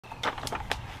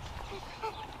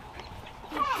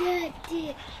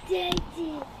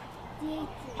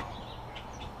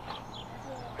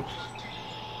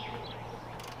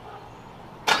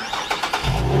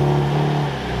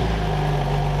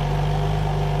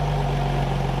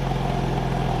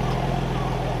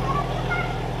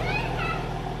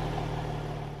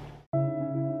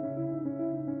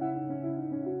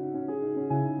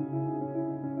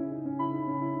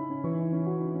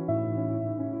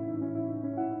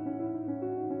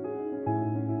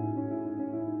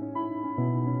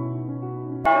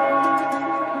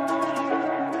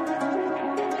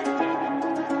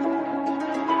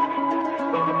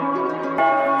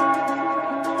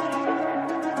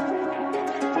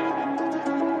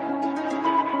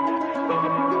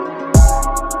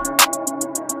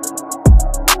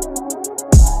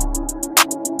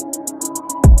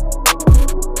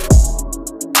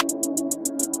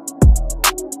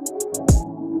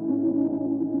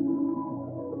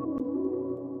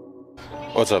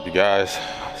What's up, you guys?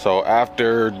 So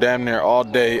after damn near all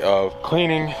day of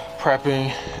cleaning,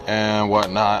 prepping, and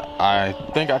whatnot, I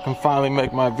think I can finally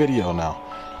make my video now.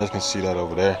 You guys can see that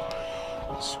over there.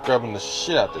 I'm scrubbing the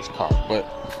shit out this car, but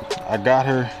I got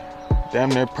her damn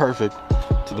near perfect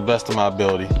to the best of my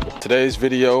ability. Today's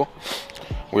video,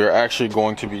 we are actually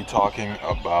going to be talking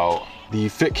about the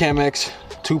FitCamx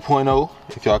 2.0,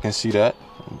 if y'all can see that.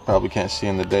 You probably can't see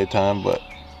in the daytime, but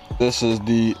this is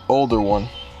the older one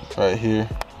right here.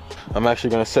 I'm actually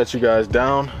gonna set you guys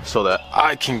down so that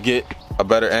I can get a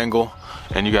better angle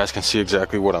and you guys can see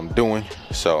exactly what I'm doing.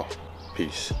 So,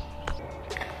 peace.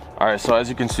 All right, so as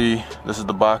you can see, this is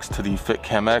the box to the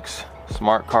FitCamx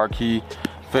Smart Car Key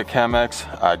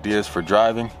FitCamx Ideas for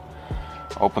Driving.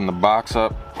 Open the box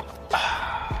up.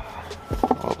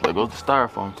 Oh, there goes the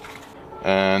styrofoam.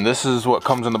 And this is what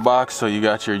comes in the box. So you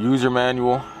got your user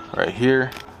manual right here.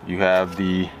 You have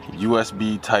the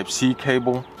USB Type-C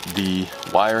cable, the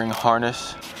wiring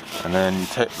harness, and then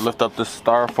you lift up this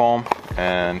styrofoam,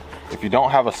 and if you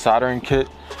don't have a soldering kit,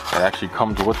 it actually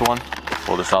comes with one.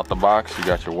 Pull this out the box, you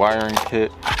got your wiring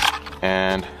kit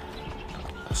and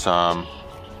some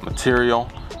material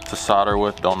to solder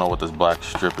with. Don't know what this black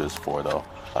strip is for though.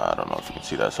 I don't know if you can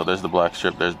see that. So there's the black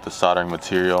strip, there's the soldering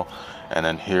material, and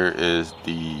then here is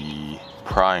the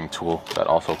prying tool that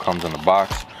also comes in the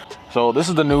box. So this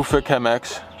is the new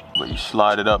FitCamx, but you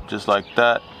slide it up just like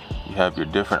that. You have your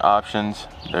different options.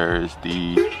 There's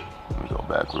the, let me go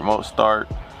back, remote start.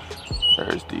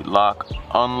 There's the lock,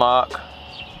 unlock.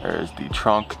 There's the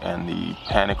trunk and the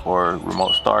panic or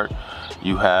remote start.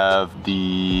 You have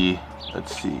the,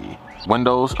 let's see,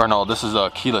 windows, or no, this is a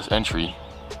keyless entry.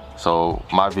 So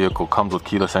my vehicle comes with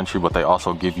keyless entry, but they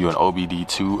also give you an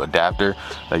OBD2 adapter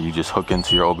that you just hook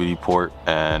into your OBD port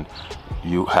and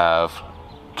you have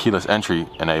keyless entry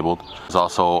enabled. There's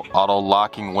also auto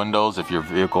locking windows if your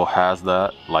vehicle has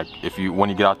that. Like if you, when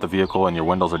you get out the vehicle and your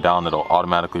windows are down, it'll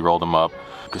automatically roll them up.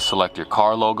 You can select your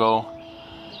car logo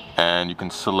and you can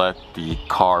select the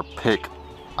car pick.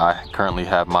 I currently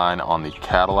have mine on the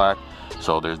Cadillac.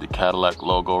 So there's the Cadillac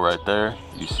logo right there.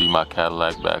 You see my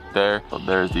Cadillac back there. So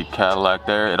there's the Cadillac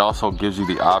there. It also gives you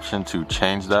the option to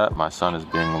change that. My son is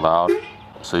being loud.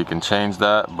 So you can change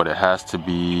that, but it has to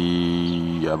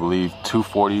be, I believe,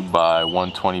 240 by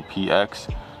 120 px.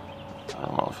 I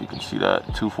don't know if you can see that.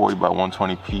 240 by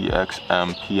 120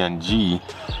 pxm PNG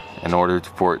in order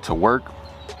for it to work.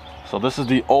 So this is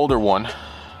the older one,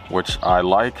 which I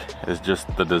like. It's just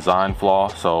the design flaw.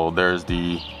 So there's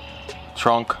the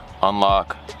trunk,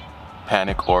 unlock,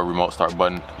 panic or remote start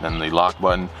button, then the lock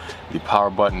button. The power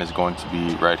button is going to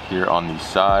be right here on the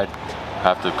side.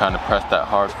 Have to kind of press that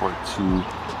hard for it to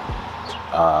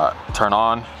turn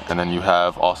on. And then you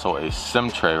have also a SIM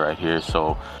tray right here.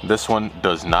 So this one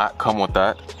does not come with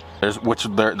that. That's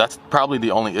probably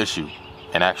the only issue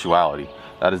in actuality.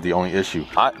 That is the only issue.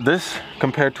 This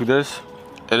compared to this,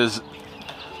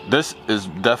 this is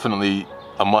definitely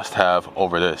a must-have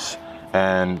over this.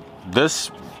 And this,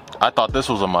 I thought this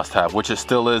was a must-have, which it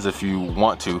still is if you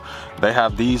want to. They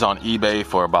have these on eBay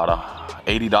for about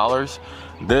 $80.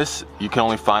 This, you can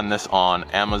only find this on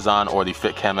Amazon or the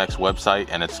FitCamx website,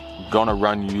 and it's gonna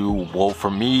run you, well,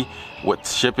 for me, with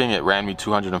shipping, it ran me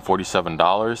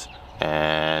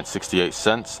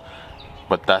 $247.68.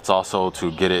 But that's also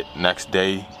to get it next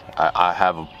day.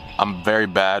 I'm very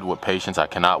bad with patience. I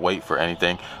cannot wait for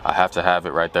anything. I have to have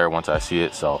it right there once I see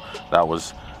it. So that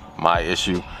was my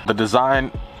issue. The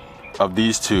design of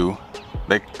these two,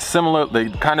 they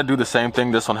kind of do the same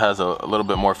thing. This one has a little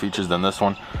bit more features than this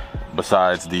one.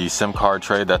 Besides the SIM card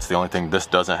tray, that's the only thing this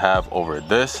doesn't have over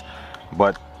this.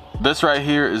 But this right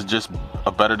here is just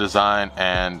a better design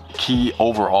and key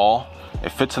overall.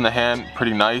 It fits in the hand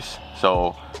pretty nice.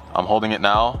 So I'm holding it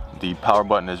now. The power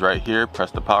button is right here.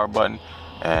 Press the power button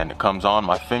and it comes on.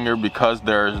 My finger, because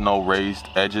there is no raised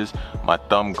edges, my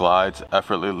thumb glides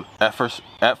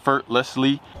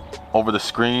effortlessly over the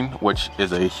screen, which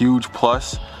is a huge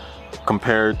plus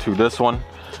compared to this one.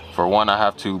 For one, I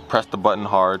have to press the button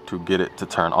hard to get it to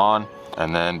turn on,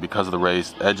 and then because of the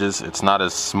raised edges, it's not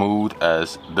as smooth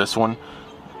as this one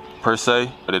per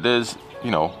se, but it is,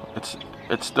 you know, it's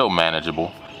still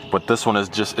manageable. But this one is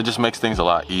just, it just makes things a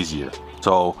lot easier.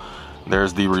 So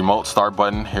there's the remote start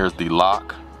button, here's the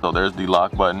lock. So there's the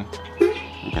lock button.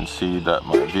 You can see that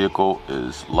my vehicle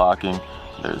is locking.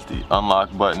 There's the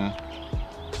unlock button.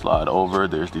 Slide over,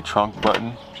 there's the trunk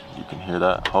button. You can hear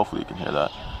that, hopefully you can hear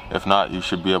that. If not, you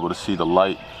should be able to see the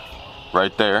light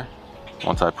right there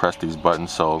once I press these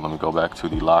buttons. So let me go back to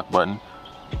the lock button.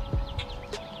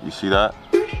 You see that?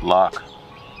 Lock,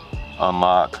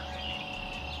 unlock,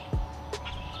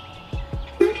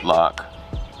 lock,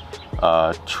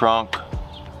 trunk,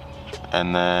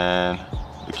 and then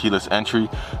the keyless entry.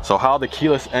 So how the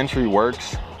keyless entry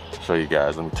works, I'll show you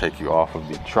guys. Let me take you off of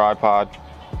the tripod.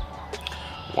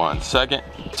 1 second.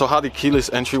 So how the keyless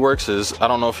entry works is, I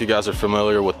don't know if you guys are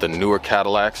familiar with the newer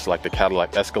Cadillacs, like the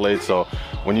Cadillac Escalade. So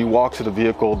when you walk to the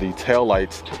vehicle, the tail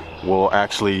lights will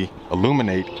actually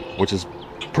illuminate, which is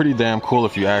pretty damn cool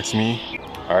if you ask me.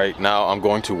 All right, now I'm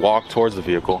going to walk towards the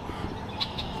vehicle.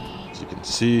 As you can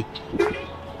see,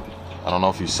 I don't know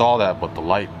if you saw that, but the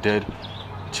light did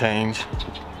change,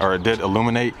 or it did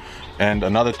illuminate. And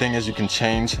another thing is, you can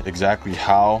change exactly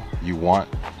how you want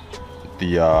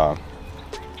the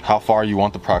how far you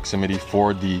want the proximity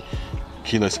for the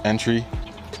keyless entry.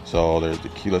 So there's the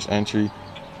keyless entry.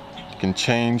 You can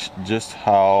change just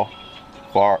how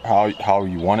far, how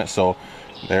you want it. So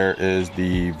there is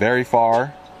the very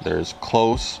far, there's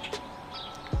close,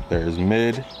 there's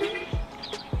mid,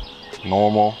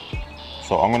 normal.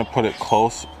 So I'm gonna put it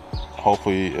close.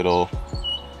 Hopefully it'll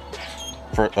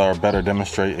better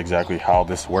demonstrate exactly how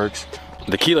this works.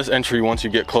 The keyless entry, once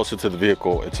you get closer to the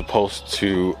vehicle, it's supposed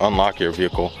to unlock your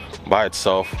vehicle by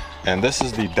itself. And this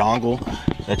is the dongle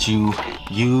that you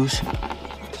use.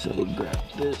 So grab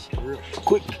this real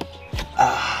quick.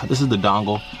 This is the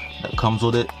dongle that comes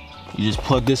with it. You just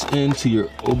plug this into your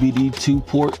OBD2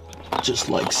 port, just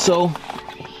like so.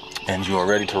 And you are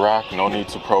ready to rock. No need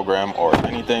to program or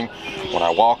anything. When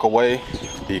I walk away,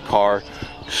 the car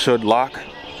should lock.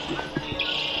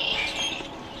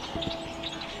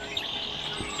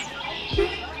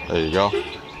 There you go.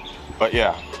 But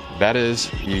yeah, that is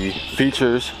the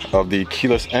features of the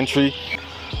keyless entry.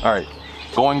 All right,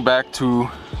 going back to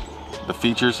the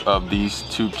features of these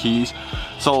two keys.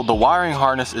 So the wiring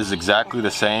harness is exactly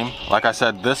the same. Like I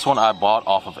said, this one I bought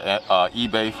off of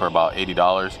eBay for about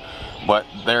 $80, but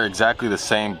they're exactly the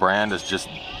same brand. It's just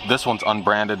this one's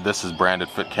unbranded, this is branded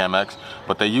FitCamx,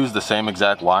 but they use the same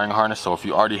exact wiring harness. So if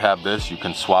you already have this, you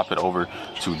can swap it over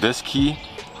to this key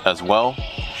as well,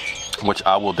 which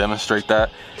I will demonstrate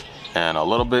that in a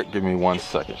little bit. Give me 1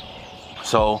 second.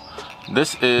 So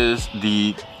this is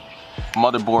the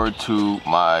motherboard to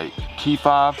my key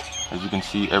fob. As you can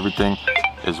see, everything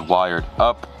is wired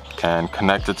up and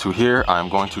connected to here. I'm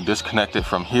going to disconnect it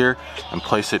from here and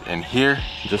place it in here,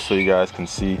 just so you guys can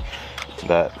see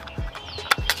that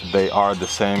they are the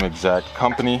same exact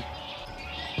company.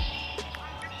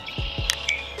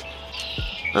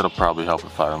 It'll probably help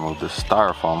if I remove this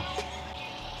styrofoam.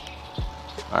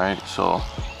 Alright, so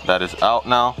that is out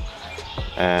now,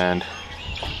 and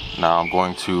now I'm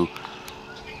going to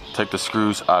take the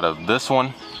screws out of this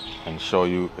one and show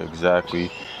you exactly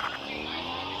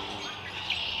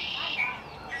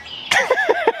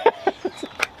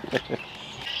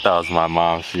that was my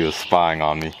mom, she was spying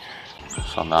on me.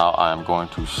 So now I am going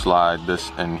to slide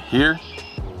this in here.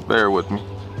 Bear with me.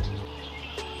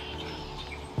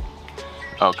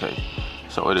 Okay,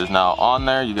 so it is now on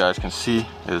there. You guys can see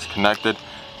it is connected.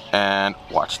 And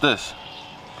watch this.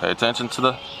 Pay attention to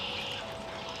the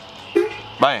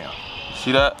bam.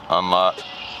 See that? Unlock,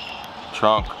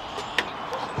 trunk,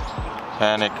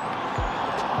 panic,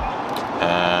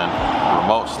 and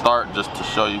remote start, just to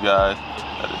show you guys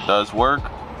that it does work.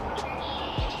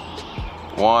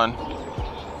 1,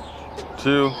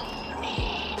 2.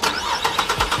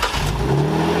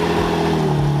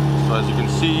 So as you can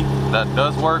see, that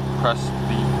does work. Press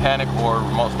the panic or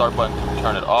remote start button to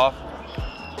turn it off.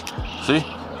 See,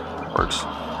 works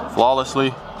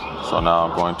flawlessly. So now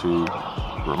I'm going to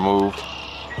remove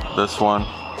this one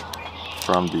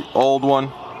from the old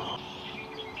one.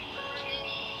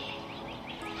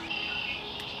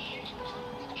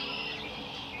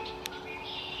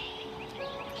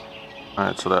 All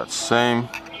right, so that same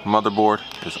motherboard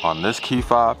is on this key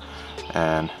fob,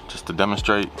 and just to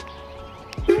demonstrate,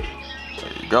 there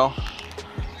you go.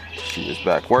 She is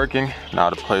back working. Now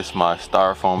to place my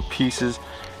styrofoam pieces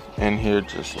in here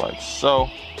just like so.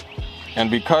 And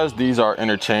because these are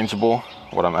interchangeable,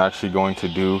 what I'm actually going to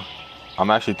do, I'm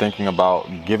actually thinking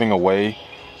about giving away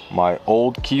my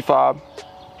old key fob,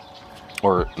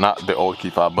 or not the old key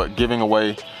fob, but giving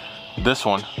away this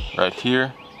one right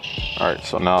here. All right,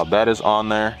 so now that is on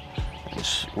there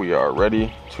and we are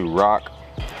ready to rock.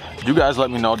 You guys let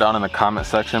me know down in the comment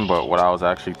section, but what I was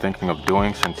actually thinking of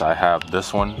doing, since I have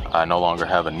this one, I no longer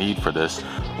have a need for this.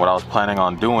 What I was planning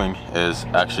on doing is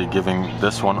actually giving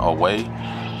this one away,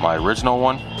 my original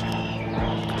one.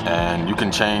 And you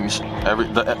can change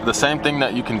the same thing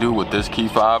that you can do with this key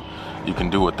fob, you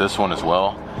can do with this one as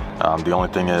well. The only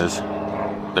thing is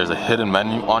there's a hidden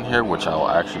menu on here, which I will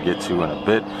actually get to in a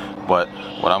bit. But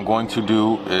what I'm going to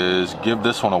do is give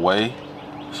this one away.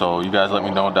 So you guys let me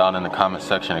know down in the comment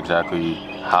section exactly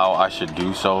how I should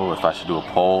do so, if I should do a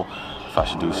poll, if I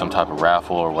should do some type of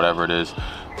raffle or whatever it is.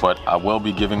 But I will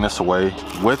be giving this away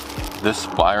with this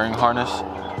wiring harness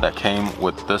that came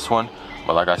with this one.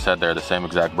 But like I said, they're the same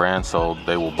exact brand, so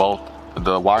they will both,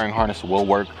 the wiring harness will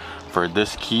work for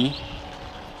this key.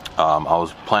 I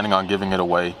was planning on giving it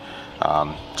away.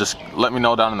 Just let me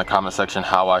know down in the comment section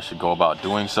how I should go about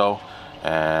doing so,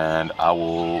 and I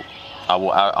will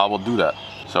do that.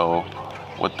 So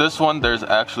with this one, there's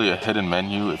actually a hidden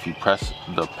menu if you press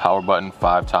the power button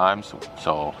 5 times.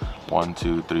 So 1,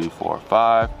 2, 3, 4,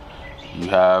 5. You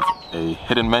have a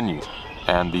hidden menu.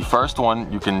 And the first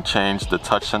one, you can change the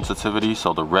touch sensitivity.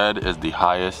 So the red is the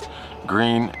highest,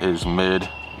 green is mid,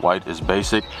 white is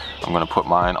basic. I'm gonna put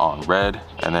mine on red.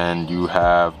 And then you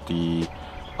have the,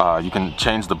 you can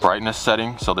change the brightness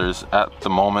setting. So there's, at the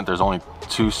moment, there's only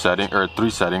 3 settings.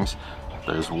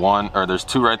 There's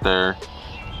 2 right there,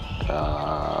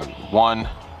 1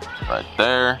 right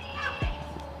there,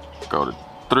 go to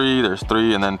 3, there's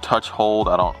 3, and then touch hold,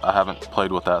 I haven't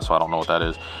played with that, so I don't know what that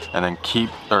is. And then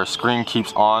screen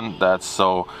keeps on, that's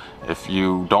so if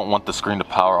you don't want the screen to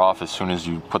power off as soon as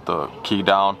you put the key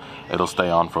down, it'll stay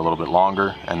on for a little bit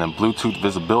longer. And then Bluetooth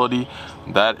visibility,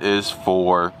 that is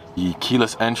for the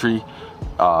keyless entry.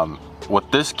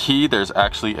 With this key, there's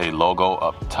actually a logo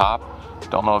up top.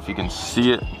 Don't know if you can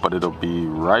see it, but it'll be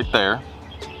right there.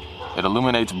 It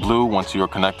illuminates blue once you are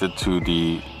connected to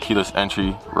the keyless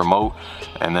entry remote.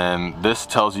 And then this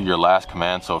tells you your last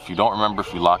command. So if you don't remember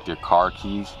if you locked your car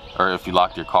keys, or if you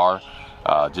locked your car,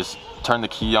 just turn the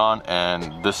key on,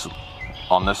 and this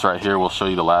right here will show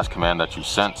you the last command that you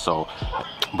sent. So,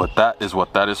 but that is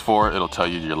what that is for. It'll tell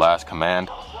you your last command.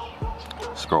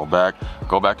 Scroll back,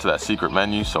 go back to that secret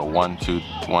menu. So 1, 2,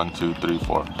 3,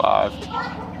 4, 5.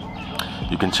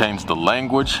 You can change the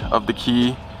language of the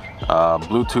key.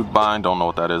 Bluetooth bind, don't know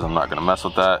what that is, I'm not gonna mess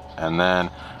with that. And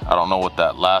then I don't know what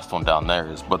that last one down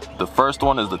there is, but the first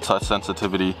one is the touch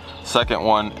sensitivity, second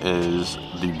one is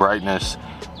the brightness,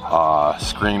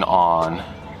 screen on,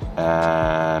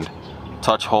 and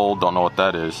touch hold, don't know what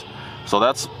that is. So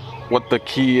that's what the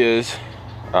key is.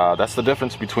 That's the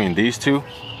difference between these two.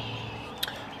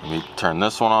 Let me turn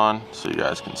this one on so you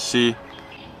guys can see.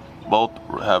 Both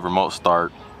have remote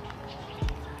start,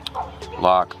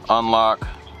 lock, unlock,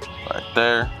 right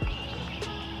there.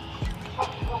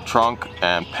 Trunk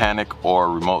and panic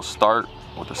or remote start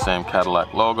with the same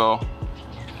Cadillac logo.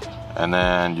 And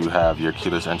then you have your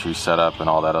keyless entry setup and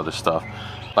all that other stuff.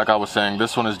 Like I was saying,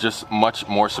 this one is just much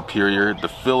more superior. The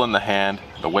feel in the hand,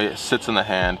 the way it sits in the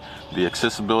hand, the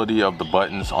accessibility of the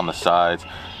buttons on the sides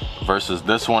versus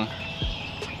this one,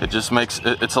 it just makes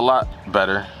it's a lot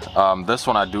better. This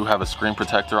one I do have a screen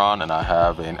protector on, and I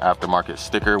have an aftermarket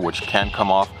sticker which can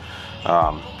come off.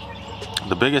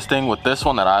 The biggest thing with this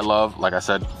one that I love, like I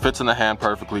said, fits in the hand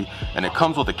perfectly, and it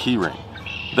comes with a key ring.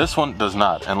 This one does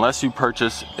not, unless you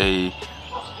purchase a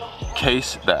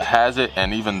case that has it,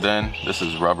 and even then, this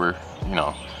is rubber, you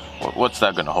know, what's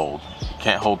that gonna hold? It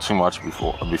can't hold too much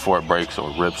before it breaks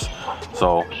or rips.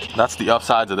 So that's the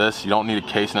upsides of this. You don't need a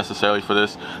case necessarily for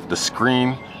this. The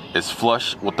screen is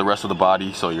flush with the rest of the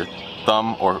body, so your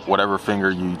thumb or whatever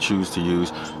finger you choose to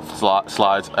use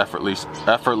slides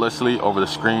effortlessly over the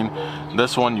screen.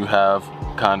 This one, you have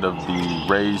kind of the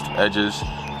raised edges,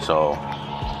 so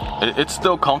it's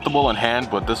still comfortable in hand,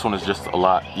 but this one is just a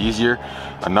lot easier.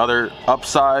 Another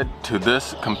upside to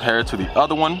this compared to the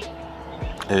other one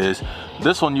is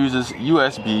this one uses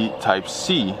USB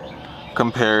Type-C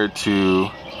compared to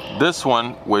this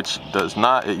one, which does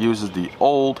not. It uses the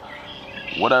old,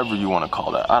 whatever you want to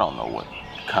call that. I don't know what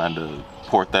kind of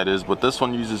port that is, but this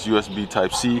one uses USB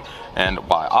Type-C, and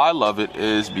why I love it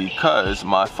is because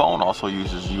my phone also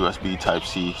uses USB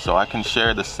Type-C, so I can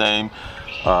share the same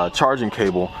charging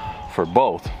cable for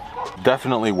both.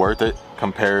 Definitely worth it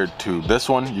compared to this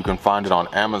one. You can find it on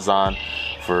Amazon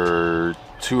for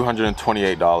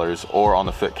 $228 or on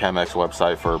the FitCamx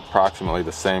website for approximately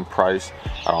the same price.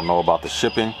 I don't know about the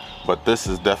shipping, but this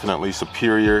is definitely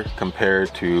superior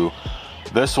compared to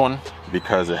this one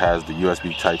because it has the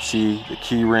USB Type-C, the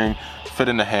key ring, fit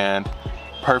in the hand,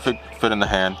 perfect fit in the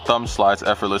hand, thumb slides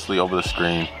effortlessly over the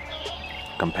screen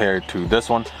compared to this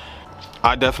one.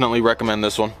 I definitely recommend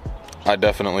this one. I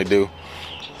definitely do.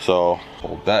 So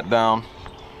hold that down.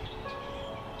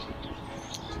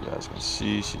 You guys can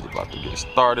see she's about to get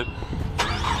started.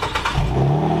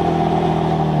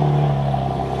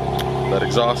 That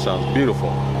exhaust sounds beautiful.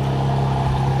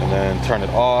 And then turn it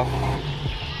off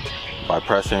by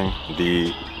pressing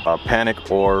the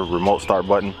panic or remote start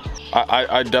button.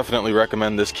 I definitely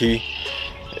recommend this key.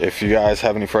 If you guys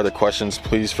have any further questions,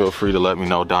 please feel free to let me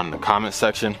know down in the comment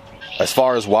section. As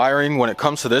far as wiring, when it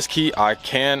comes to this key, I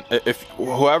can, if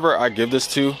whoever I give this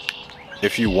to,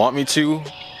 if you want me to,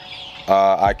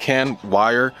 I can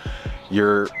wire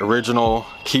your original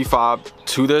key fob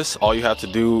to this. All you have to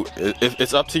do,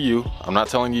 it's up to you. I'm not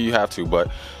telling you you have to, but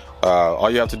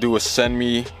all you have to do is send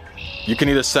me, you can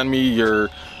either send me your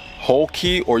whole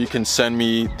key or you can send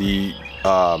me the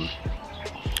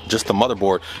just the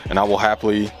motherboard, and I will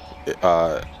happily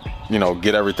you know,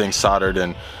 get everything soldered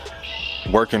and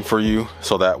working for you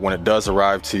so that when it does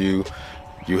arrive to you,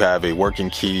 you have a working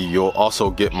key. You'll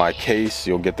also get my case,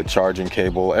 you'll get the charging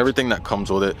cable, everything that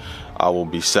comes with it I will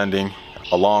be sending,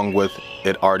 along with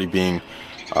it already being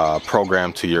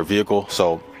programmed to your vehicle.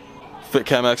 So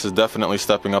FitCamx is definitely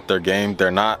stepping up their game.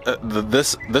 They're not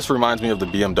this reminds me of the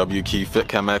BMW key.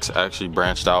 FitCamx actually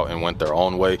branched out and went their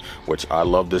own way, which I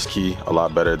love this key a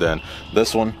lot better than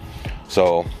this one.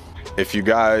 So if you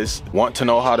guys want to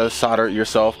know how to solder it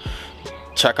yourself,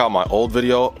 check out my old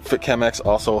video. FitCamx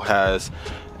also has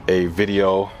a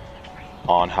video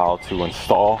on how to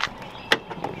install.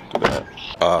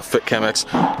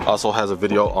 FitCamx also has a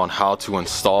video on how to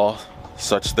install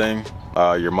such thing.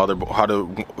 Your motherboard, how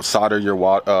to solder your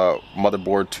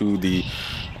motherboard to the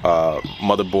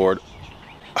motherboard,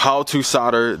 how to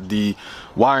solder the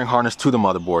wiring harness to the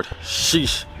motherboard.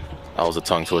 Sheesh, that was a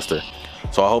tongue twister.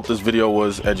 So I hope this video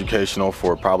was educational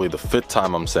for probably the 5th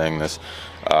time I'm saying this.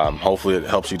 Hopefully it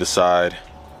helps you decide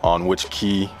on which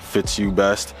key fits you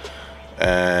best,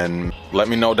 and let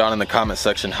me know down in the comment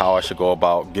section how I should go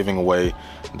about giving away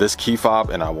this key fob,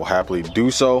 and I will happily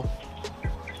do so.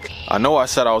 I know I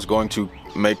said I was going to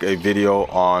make a video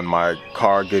on my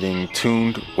car getting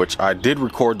tuned, which I did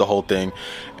record the whole thing,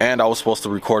 and I was supposed to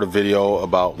record a video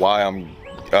about why I'm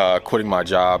quitting my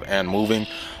job and moving,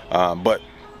 but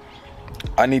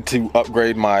I need to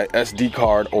upgrade my SD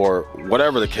card or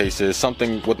whatever the case is,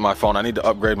 something with my phone. I need to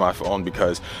upgrade my phone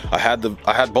because I had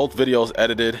both videos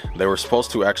edited. They were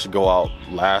supposed to actually go out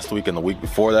last week and the week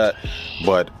before that,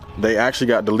 but they actually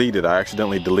got deleted. I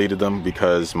accidentally deleted them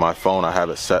because my phone, I have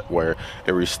it set where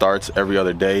it restarts every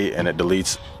other day and it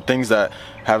deletes things that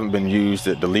haven't been used.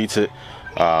 It deletes it,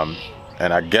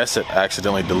 and I guess it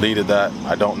accidentally deleted that.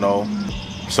 I don't know.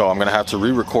 So I'm gonna have to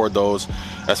re-record those.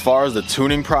 As far as the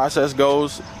tuning process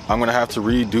goes, I'm gonna have to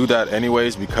redo that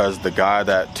anyways because the guy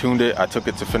that tuned it, I took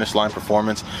it to Finish Line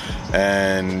Performance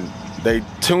and they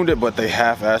tuned it, but they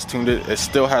half-ass tuned it. It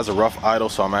still has a rough idle,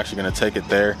 so I'm actually gonna take it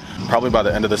there probably by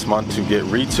the end of this month to get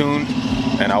retuned,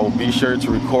 and I will be sure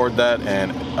to record that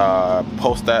and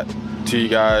post that to you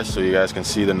guys so you guys can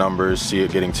see the numbers, see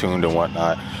it getting tuned and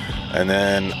whatnot. And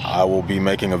then I will be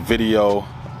making a video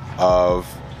of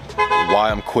why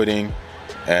I'm quitting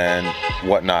and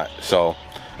whatnot. So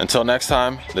until next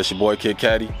time, this your boy Kid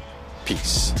Caddy.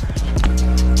 Peace.